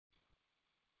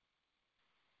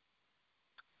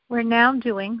We're now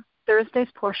doing Thursday's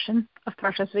portion of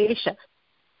Parshas Vayeshev.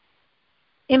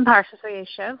 In Parshas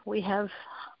Vayeshev, we have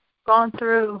gone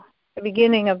through the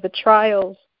beginning of the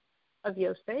trials of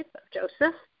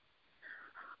Joseph,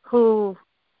 who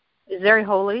is very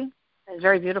holy, is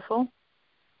very beautiful,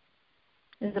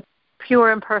 is a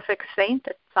pure and perfect saint,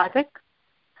 a tzaddik,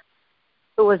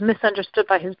 who was misunderstood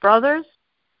by his brothers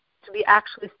to be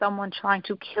actually someone trying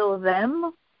to kill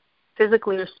them,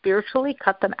 physically or spiritually,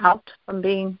 cut them out from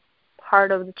being part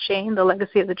of the chain, the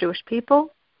legacy of the Jewish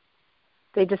people.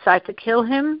 They decide to kill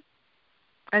him.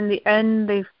 In the end,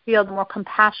 they feel the more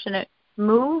compassionate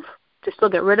move to still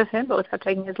get rid of him, but without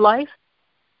taking his life,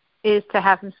 is to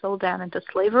have him sold down into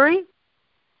slavery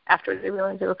after they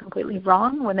realize they were completely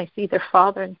wrong. When they see their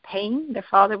father in pain, their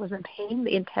father was in pain,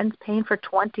 the intense pain for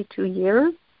 22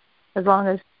 years, as long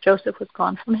as Joseph was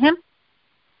gone from him.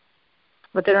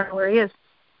 But they don't know where he is.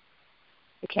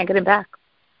 They can't get him back.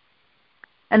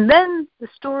 And then the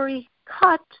story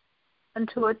cut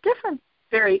into a different,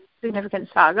 very significant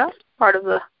saga, part of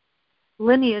the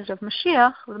lineage of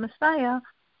Mashiach, of the Messiah,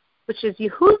 which is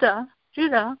Yehuda,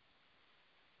 Judah,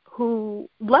 who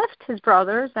left his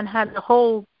brothers and had a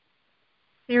whole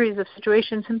series of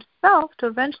situations himself to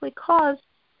eventually cause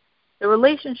the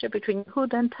relationship between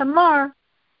Yehuda and Tamar,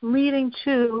 leading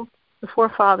to the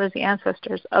forefathers, the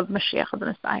ancestors of Mashiach, of the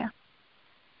Messiah.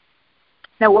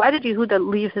 Now, why did Yehuda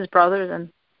leave his brothers and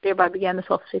thereby began this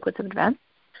whole sequence of events?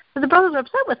 But the brothers were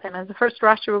upset with him, as the first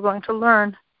Rashi we're going to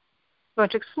learn, going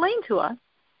to explain to us.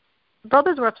 The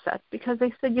brothers were upset because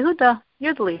they said, Yehuda,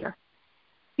 you're the leader.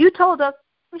 You told us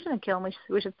we shouldn't kill him,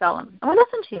 we should sell him. And we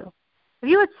listened to you. If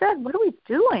you had said, what are we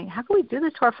doing? How can we do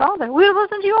this to our father? We would have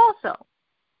listened to you also.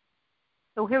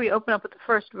 So here we open up with the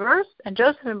first verse. And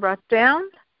Joseph had been brought down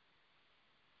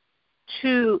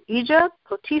to Egypt.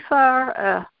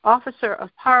 Potiphar, officer of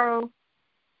Paro,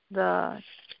 the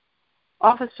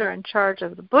officer in charge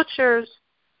of the butchers,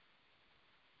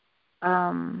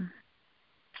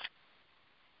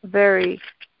 very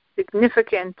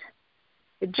significant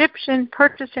Egyptian,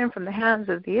 purchased him from the hands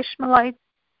of the Ishmaelites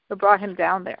who brought him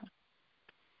down there.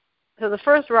 So the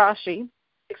first Rashi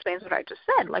explains what I just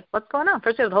said, like what's going on.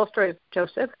 First we have the whole story of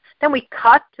Joseph, then we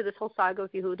cut to this whole saga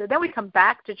with Yehuda, then we come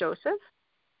back to Joseph.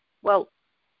 Well,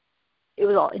 it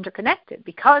was all interconnected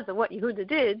because of what Yehuda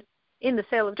did in the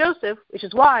sale of Joseph, which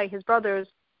is why his brothers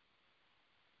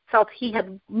felt he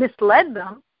had misled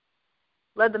them,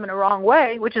 led them in a wrong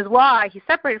way, which is why he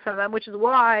separated from them, which is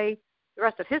why the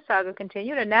rest of his saga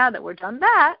continued. And now that we're done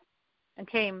that and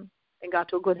came and got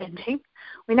to a good ending,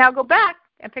 we now go back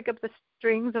and pick up the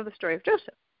strings of the story of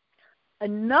Joseph.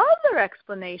 Another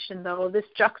explanation, though, of this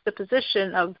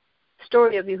juxtaposition of the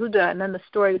story of Yehuda and then the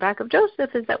story back of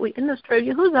Joseph is that in the story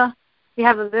of Yehuda, we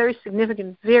have a very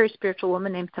significant, very spiritual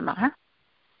woman named Tamar,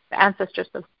 the ancestress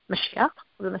of Mashiach,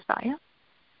 of the Messiah,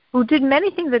 who did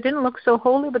many things that didn't look so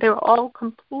holy, but they were all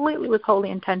completely with holy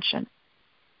intention.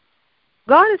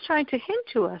 God is trying to hint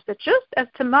to us that just as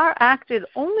Tamar acted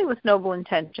only with noble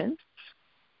intentions,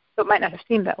 so it might not have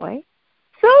seemed that way,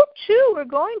 so too we're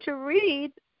going to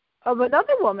read of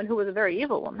another woman who was a very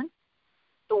evil woman,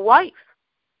 the wife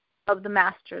of the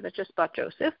master that just bought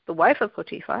Joseph, the wife of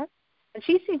Potiphar, and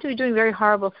she seemed to be doing very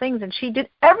horrible things, and she did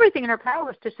everything in her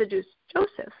power to seduce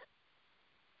Joseph.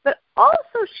 But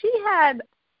also she had,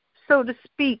 so to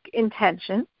speak,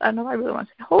 intentions. I don't know if I really want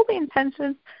to say holy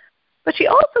intentions, but she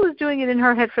also was doing it in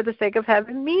her head for the sake of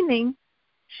heaven, meaning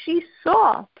she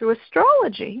saw through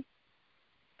astrology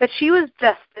that she was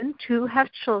destined to have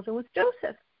children with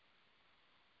Joseph.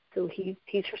 So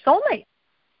he's her soulmate.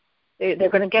 They're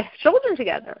going to get children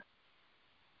together.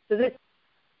 So this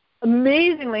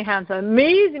amazingly handsome,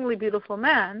 amazingly beautiful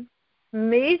man,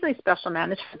 amazingly special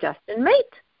man is her destined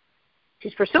mate.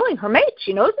 She's pursuing her mate.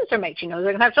 She knows it's her mate. She knows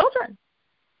they're going to have children.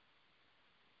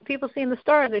 People see in the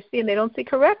stars, they see and they don't see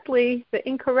correctly. The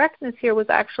incorrectness here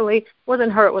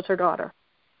wasn't her, it was her daughter.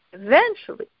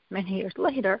 Eventually, many years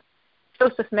later,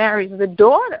 Joseph marries the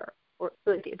daughter, or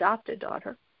really the adopted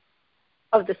daughter,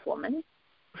 of this woman,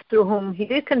 through whom he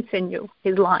did continue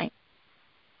his line.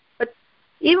 But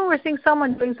even we're seeing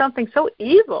someone doing something so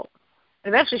evil,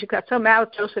 and eventually she got so mad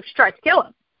with Joseph, she tried to kill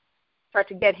him, tried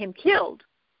to get him killed,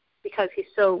 because he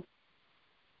so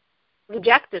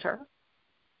rejected her.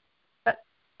 But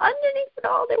underneath it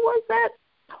all, there was that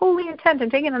holy intent,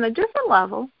 and taken on a different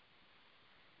level,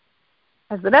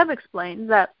 as the Rebbe explains,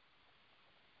 that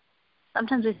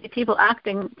sometimes we see people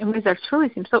acting in ways that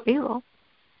truly seem so evil.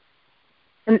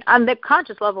 And on the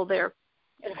conscious level, they're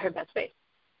in a very bad space.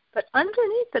 But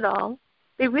underneath it all,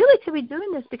 they really could be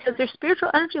doing this because their spiritual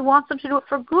energy wants them to do it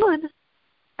for good,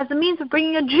 as a means of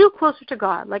bringing a Jew closer to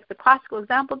God. Like the classical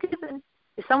example given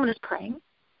is someone is praying,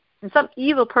 and some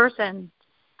evil person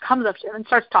comes up to him and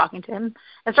starts talking to him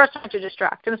and starts trying to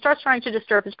distract him and starts trying to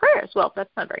disturb his prayers. Well, that's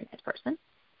not a very nice person.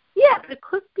 Yeah, but it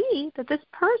could be that this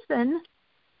person,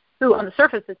 who on the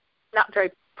surface is not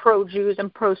very pro-Jews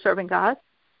and pro-serving God,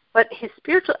 but his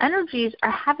spiritual energies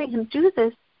are having him do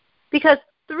this because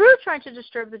through trying to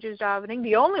disturb the Jews' davening,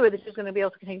 the only way the Jews are going to be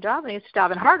able to continue davening is to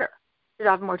daven harder, to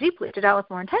daven more deeply, to daven with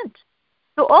more intent.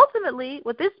 So ultimately,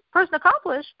 what this person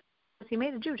accomplished was he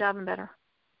made the Jew daven better.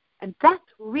 And that's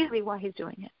really why he's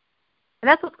doing it. And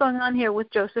that's what's going on here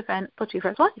with Joseph and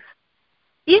Potiphar's wife.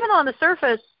 Even on the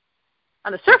surface,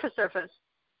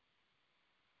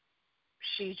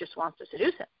 she just wants to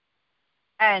seduce him.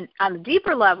 And on the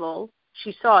deeper level,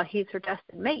 she saw he's her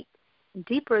destined mate. And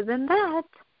deeper than that,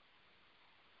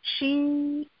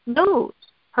 she knows,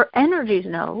 her energies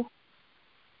know,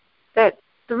 that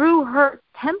through her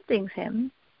tempting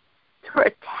him, through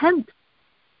her attempt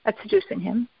at seducing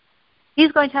him,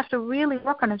 he's going to have to really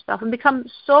work on himself and become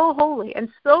so holy and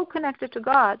so connected to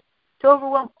God to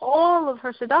overwhelm all of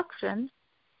her seduction.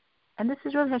 And this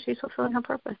is really how she's fulfilling her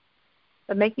purpose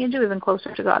of making a Jew even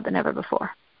closer to God than ever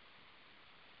before.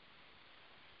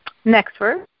 Next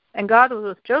verse, and God was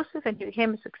with Joseph, and he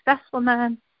became a successful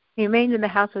man. He remained in the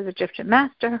house of his Egyptian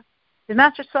master. His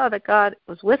master saw that God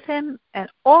was with him, and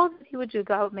all that he would do,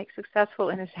 God would make successful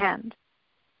in his hand.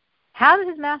 How did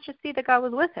his master see that God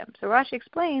was with him? So Rashi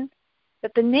explains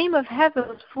that the name of heaven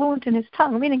was fluent in his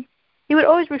tongue, meaning he would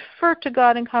always refer to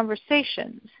God in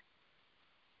conversations.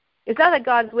 It's not that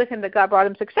God is with him, that God brought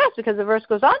him success, because the verse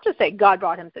goes on to say God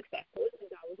brought him success. God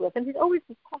was with him. He's always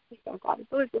talking about God. He's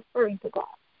always referring to God.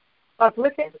 God's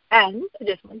with him, and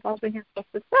additionally, God's bringing him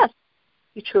success.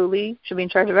 He truly should be in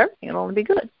charge of everything. It'll only be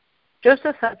good.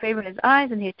 Joseph found favor in his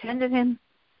eyes, and he attended him.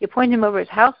 He appointed him over his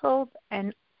household,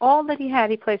 and all that he had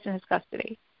he placed in his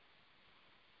custody.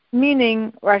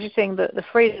 Meaning, or actually saying the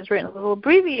phrase is written a little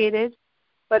abbreviated,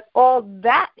 but all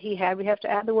that he had, we have to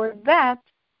add the word that,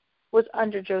 was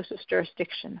under Joseph's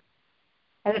jurisdiction.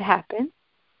 And it happened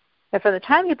that from the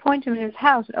time he appointed him in his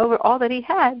house and over all that he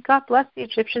had, God blessed the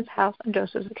Egyptian's house on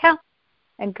Joseph's account.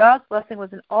 And God's blessing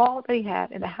was in all that he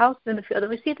had, in the house and in the field. And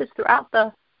we see this throughout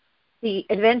the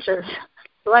adventures,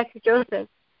 the life of Joseph,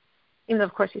 even though,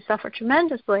 of course, he suffered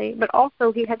tremendously, but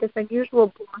also he had this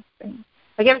unusual blessing.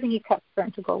 Like everything he touched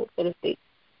turned to gold, so to speak.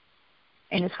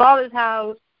 In his father's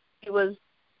house, he was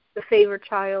the favored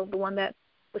child, the one that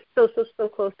was so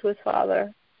close to his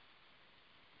father,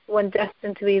 the one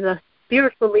destined to be the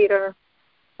spiritual leader.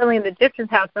 Suddenly in the Egyptian's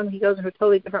house, suddenly he goes into a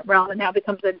totally different realm and now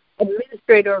becomes an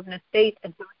administrator of an estate,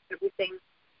 and everything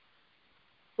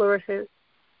flourishes.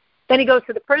 Then he goes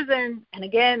to the prison, and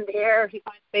again, there he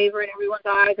finds favor in everyone's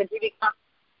eyes, and he becomes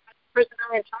a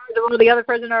prisoner in charge of all the other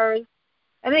prisoners.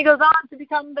 And then he goes on to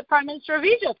become the prime minister of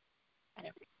Egypt. And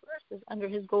every verse is under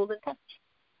his golden touch.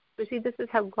 So see, this is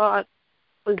how God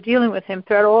was dealing with him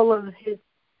throughout all of his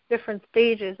different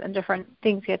stages and different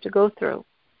things he had to go through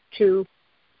to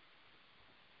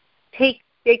take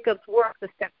Jacob's work a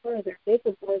step further.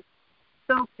 Jacob was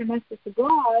so connected to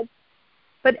God,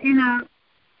 but in a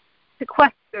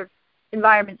sequestered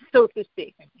environment, so to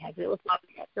speak. He had to deal with love,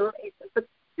 he had to deal with hatred, but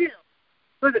still,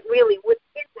 wasn't really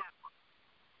within that one.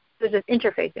 He was just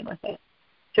interfacing with it.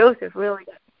 Joseph really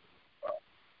got it.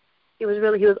 He was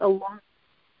alone,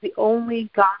 the only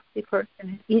godly person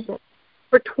in Egypt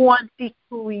for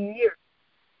 22 years.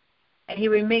 And he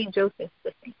remained Joseph's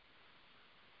listening.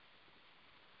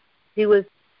 He was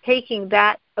taking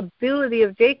that ability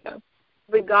of Jacob to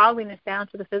bring godliness down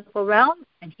to the physical realm,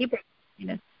 and he brought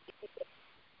godliness.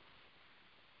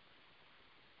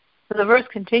 So the verse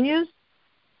continues.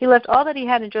 He left all that he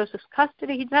had in Joseph's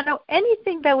custody. He did not know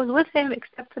anything that was with him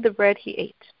except for the bread he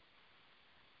ate.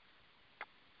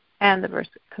 And the verse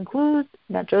concludes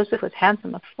that Joseph was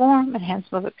handsome of form and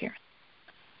handsome of appearance.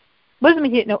 What does it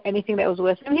mean he didn't know anything that was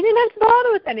with him? He didn't have to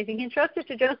bother with anything. He entrusted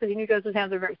to Joseph. He knew Joseph's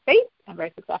hands were very safe and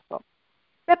very successful.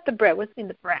 Except the bread. What's in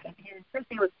the bread? I mean, his first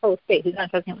thing was full of faith. He's not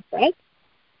trusting him with bread.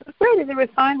 The bread is a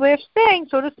refined way of saying,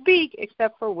 so to speak,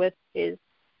 except for with his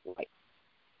wife.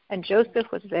 And Joseph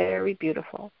was very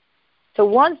beautiful. So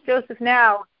once Joseph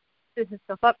now stood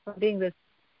himself up from being this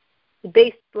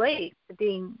debased slave to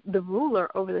being the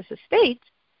ruler over this estate,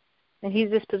 and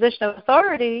he's this position of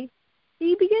authority,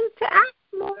 he begins to act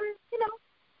more,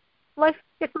 life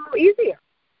gets a little easier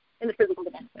in the physical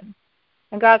dimension.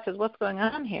 And God says, what's going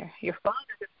on here? Your father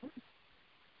is dead,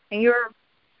 and you're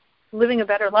living a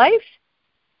better life?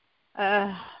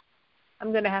 I'm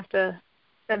going to have to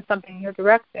send something in your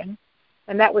direction.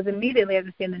 And that was immediately, as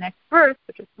we see in the next verse,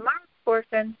 which is tomorrow's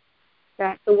portion,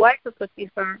 that the wife of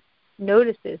Potiphar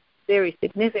very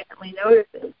significantly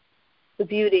notices the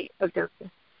beauty of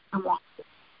Joseph and walk